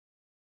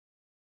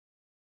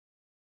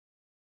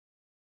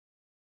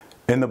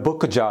In the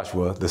book of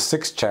Joshua, the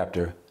 6th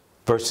chapter,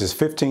 verses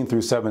 15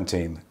 through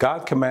 17,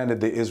 God commanded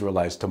the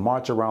Israelites to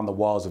march around the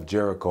walls of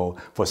Jericho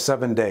for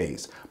 7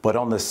 days. But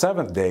on the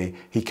 7th day,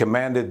 he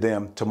commanded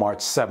them to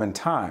march 7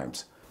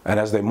 times. And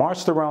as they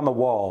marched around the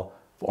wall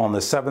on the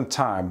 7th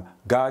time,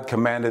 God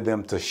commanded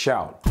them to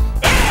shout.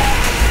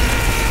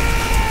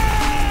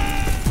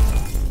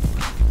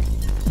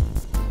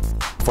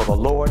 For the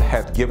Lord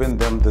hath given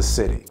them the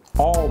city.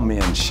 All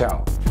men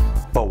shout.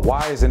 But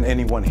why isn't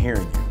anyone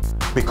hearing you?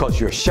 Because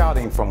you're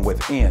shouting from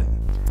within.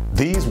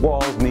 These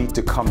walls need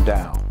to come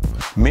down.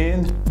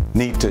 Men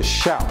need to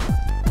shout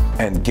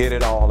and get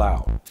it all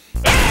out.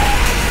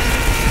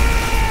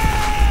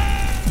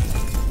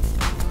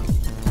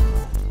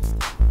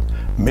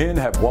 Men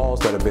have walls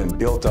that have been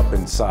built up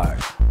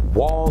inside.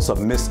 Walls of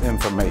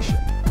misinformation.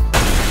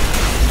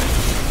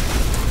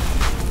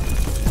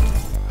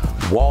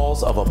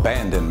 Walls of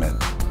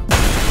abandonment.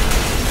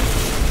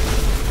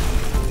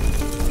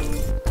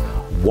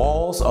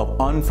 Walls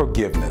of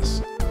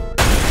unforgiveness.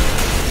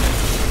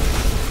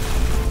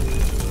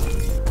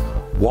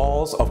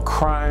 Walls of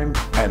crime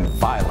and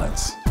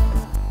violence.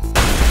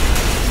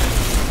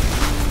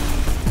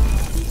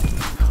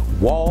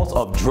 Walls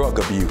of drug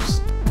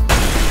abuse.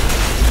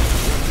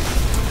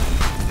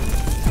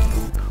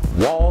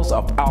 Walls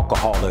of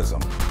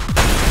alcoholism.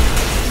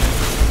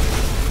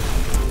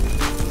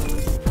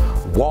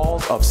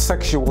 Walls of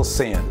sexual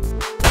sin.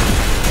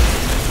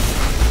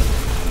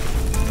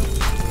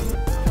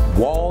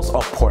 Walls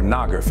of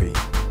pornography.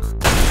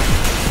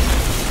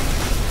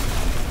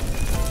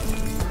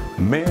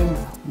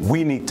 Men,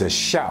 we need to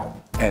shout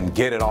and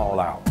get it all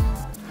out.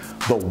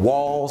 The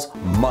walls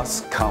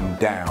must come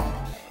down.